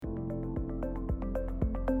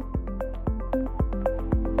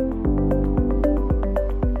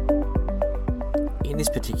this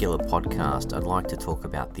particular podcast, I'd like to talk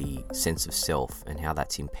about the sense of self and how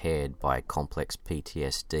that's impaired by complex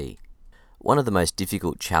PTSD. One of the most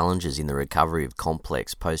difficult challenges in the recovery of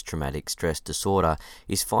complex post-traumatic stress disorder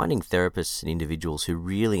is finding therapists and individuals who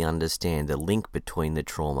really understand the link between the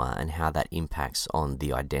trauma and how that impacts on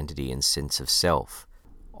the identity and sense of self.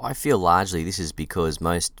 I feel largely this is because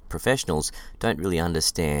most professionals don't really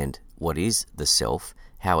understand what is the self,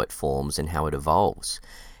 how it forms and how it evolves,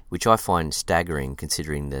 which I find staggering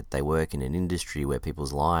considering that they work in an industry where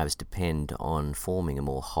people's lives depend on forming a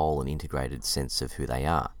more whole and integrated sense of who they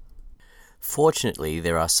are. Fortunately,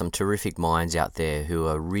 there are some terrific minds out there who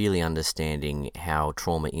are really understanding how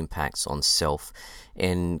trauma impacts on self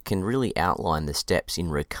and can really outline the steps in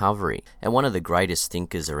recovery. And one of the greatest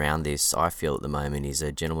thinkers around this, I feel at the moment, is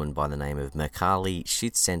a gentleman by the name of Mihaly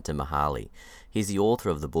Csikszentmihalyi. He's the author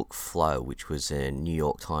of the book Flow, which was a New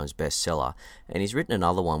York Times bestseller, and he's written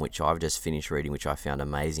another one which I've just finished reading, which I found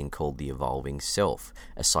amazing, called The Evolving Self,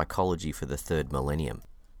 A Psychology for the Third Millennium.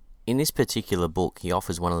 In this particular book, he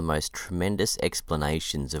offers one of the most tremendous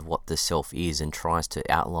explanations of what the self is and tries to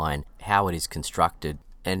outline how it is constructed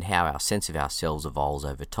and how our sense of ourselves evolves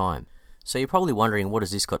over time. So you're probably wondering, what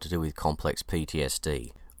has this got to do with complex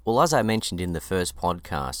PTSD? Well, as I mentioned in the first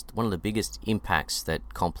podcast, one of the biggest impacts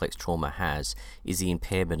that complex trauma has is the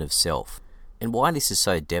impairment of self. And why this is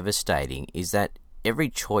so devastating is that every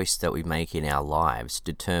choice that we make in our lives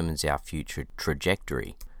determines our future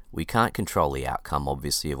trajectory. We can't control the outcome,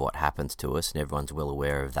 obviously, of what happens to us, and everyone's well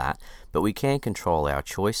aware of that, but we can control our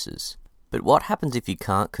choices. But what happens if you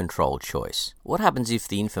can't control choice? What happens if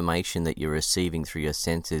the information that you're receiving through your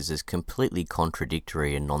senses is completely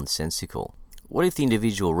contradictory and nonsensical? What if the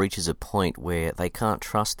individual reaches a point where they can't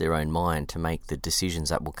trust their own mind to make the decisions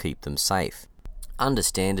that will keep them safe?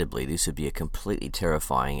 Understandably, this would be a completely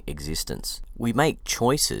terrifying existence. We make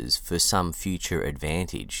choices for some future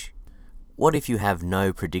advantage. What if you have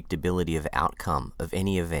no predictability of outcome of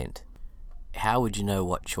any event? How would you know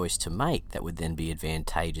what choice to make that would then be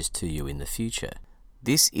advantageous to you in the future?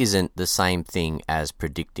 This isn't the same thing as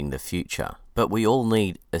predicting the future, but we all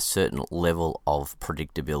need a certain level of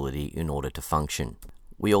predictability in order to function.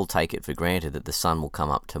 We all take it for granted that the sun will come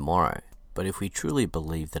up tomorrow, but if we truly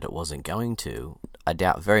believed that it wasn't going to, I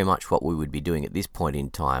doubt very much what we would be doing at this point in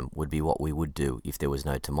time would be what we would do if there was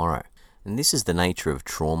no tomorrow. And this is the nature of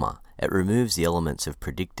trauma. It removes the elements of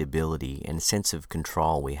predictability and sense of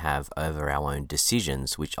control we have over our own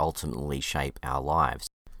decisions, which ultimately shape our lives.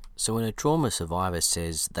 So when a trauma survivor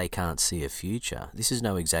says they can't see a future, this is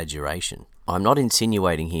no exaggeration. I'm not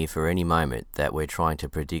insinuating here for any moment that we're trying to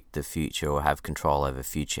predict the future or have control over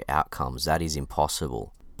future outcomes. That is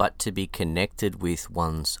impossible. But to be connected with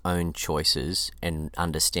one's own choices and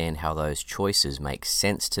understand how those choices make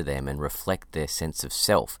sense to them and reflect their sense of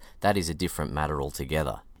self, that is a different matter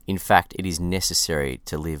altogether. In fact, it is necessary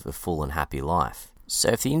to live a full and happy life. So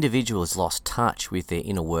if the individual has lost touch with their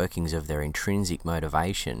inner workings of their intrinsic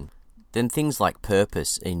motivation, then things like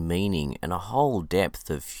purpose and meaning and a whole depth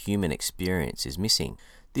of human experience is missing.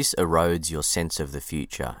 This erodes your sense of the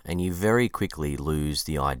future, and you very quickly lose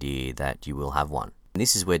the idea that you will have one. And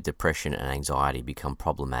this is where depression and anxiety become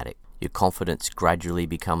problematic. Your confidence gradually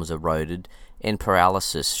becomes eroded, and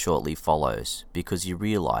paralysis shortly follows because you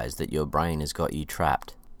realize that your brain has got you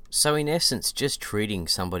trapped. So in essence, just treating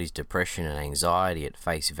somebody's depression and anxiety at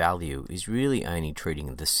face value is really only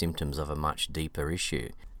treating the symptoms of a much deeper issue.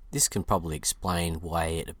 This can probably explain why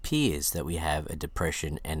it appears that we have a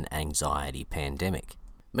depression and anxiety pandemic.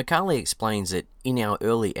 Mihaly explains that in our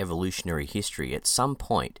early evolutionary history, at some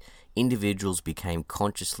point, individuals became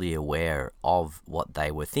consciously aware of what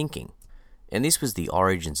they were thinking. And this was the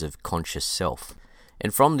origins of conscious self.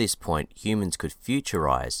 And from this point, humans could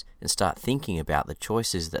futurize and start thinking about the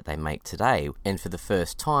choices that they make today, and for the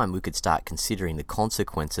first time we could start considering the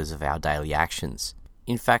consequences of our daily actions.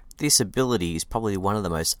 In fact, this ability is probably one of the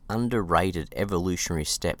most underrated evolutionary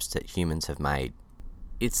steps that humans have made.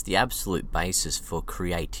 It's the absolute basis for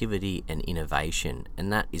creativity and innovation,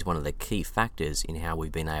 and that is one of the key factors in how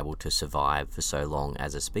we've been able to survive for so long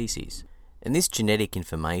as a species. And this genetic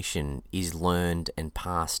information is learned and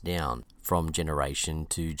passed down from generation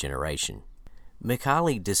to generation.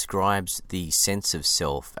 Mihaly describes the sense of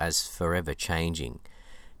self as forever changing,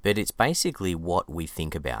 but it's basically what we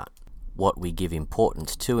think about, what we give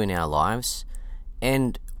importance to in our lives,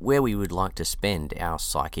 and where we would like to spend our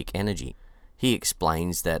psychic energy. He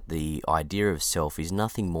explains that the idea of self is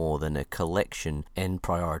nothing more than a collection and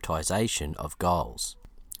prioritization of goals.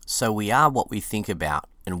 So we are what we think about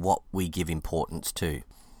and what we give importance to.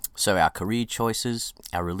 So our career choices,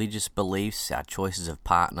 our religious beliefs, our choices of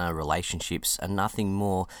partner, relationships are nothing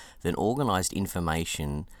more than organised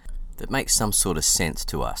information that makes some sort of sense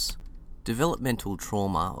to us. Developmental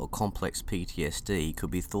trauma or complex PTSD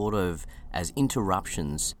could be thought of as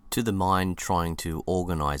interruptions to the mind trying to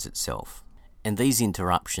organise itself. And these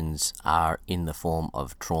interruptions are in the form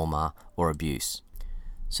of trauma or abuse.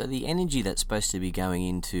 So the energy that's supposed to be going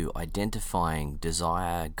into identifying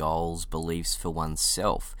desire, goals, beliefs for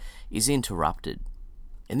oneself is interrupted.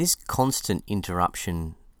 And this constant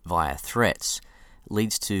interruption via threats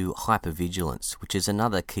leads to hypervigilance, which is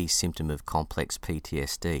another key symptom of complex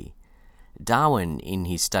PTSD. Darwin, in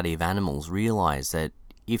his study of animals, realised that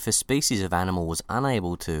if a species of animal was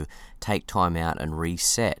unable to take time out and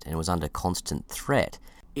reset and was under constant threat,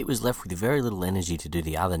 it was left with very little energy to do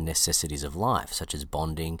the other necessities of life, such as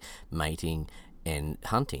bonding, mating, and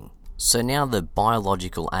hunting. So now the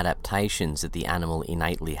biological adaptations that the animal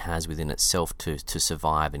innately has within itself to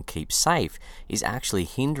survive and keep safe is actually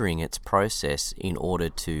hindering its process in order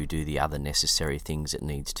to do the other necessary things it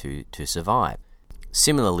needs to survive.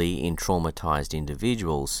 Similarly, in traumatized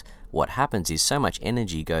individuals, what happens is so much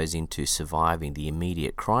energy goes into surviving the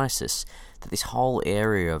immediate crisis that this whole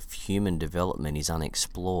area of human development is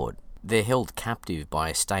unexplored. They're held captive by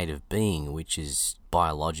a state of being which is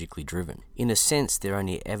biologically driven. In a sense, they're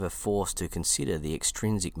only ever forced to consider the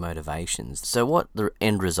extrinsic motivations. So what the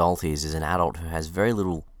end result is an adult who has very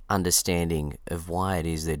little understanding of why it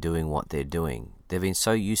is they're doing what they're doing. They've been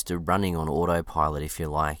so used to running on autopilot, if you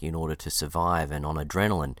like, in order to survive and on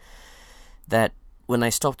adrenaline, that when they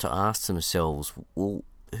stop to ask themselves, well,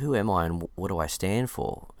 who am I and what do I stand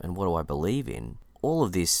for and what do I believe in? All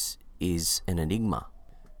of this is an enigma.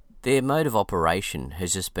 Their mode of operation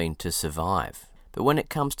has just been to survive. But when it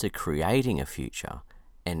comes to creating a future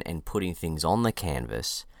and putting things on the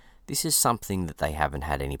canvas, this is something that they haven't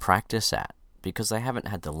had any practice at, because they haven't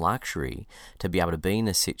had the luxury to be able to be in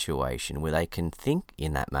a situation where they can think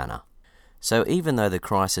in that manner. So even though the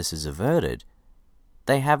crisis is averted,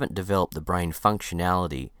 they haven't developed the brain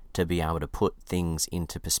functionality to be able to put things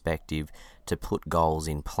into perspective, to put goals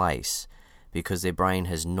in place, because their brain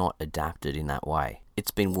has not adapted in that way.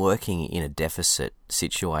 It's been working in a deficit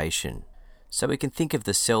situation. So we can think of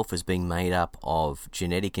the self as being made up of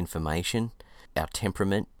genetic information, our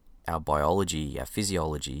temperament, our biology, our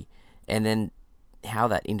physiology, and then how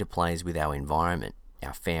that interplays with our environment,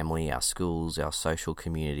 our family, our schools, our social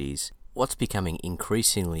communities. What's becoming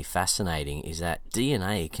increasingly fascinating is that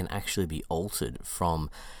DNA can actually be altered from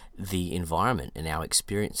the environment, and our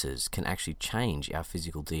experiences can actually change our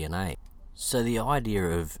physical DNA. So the idea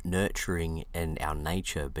of nurturing and our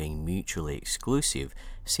nature being mutually exclusive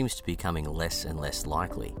seems to be becoming less and less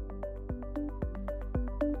likely.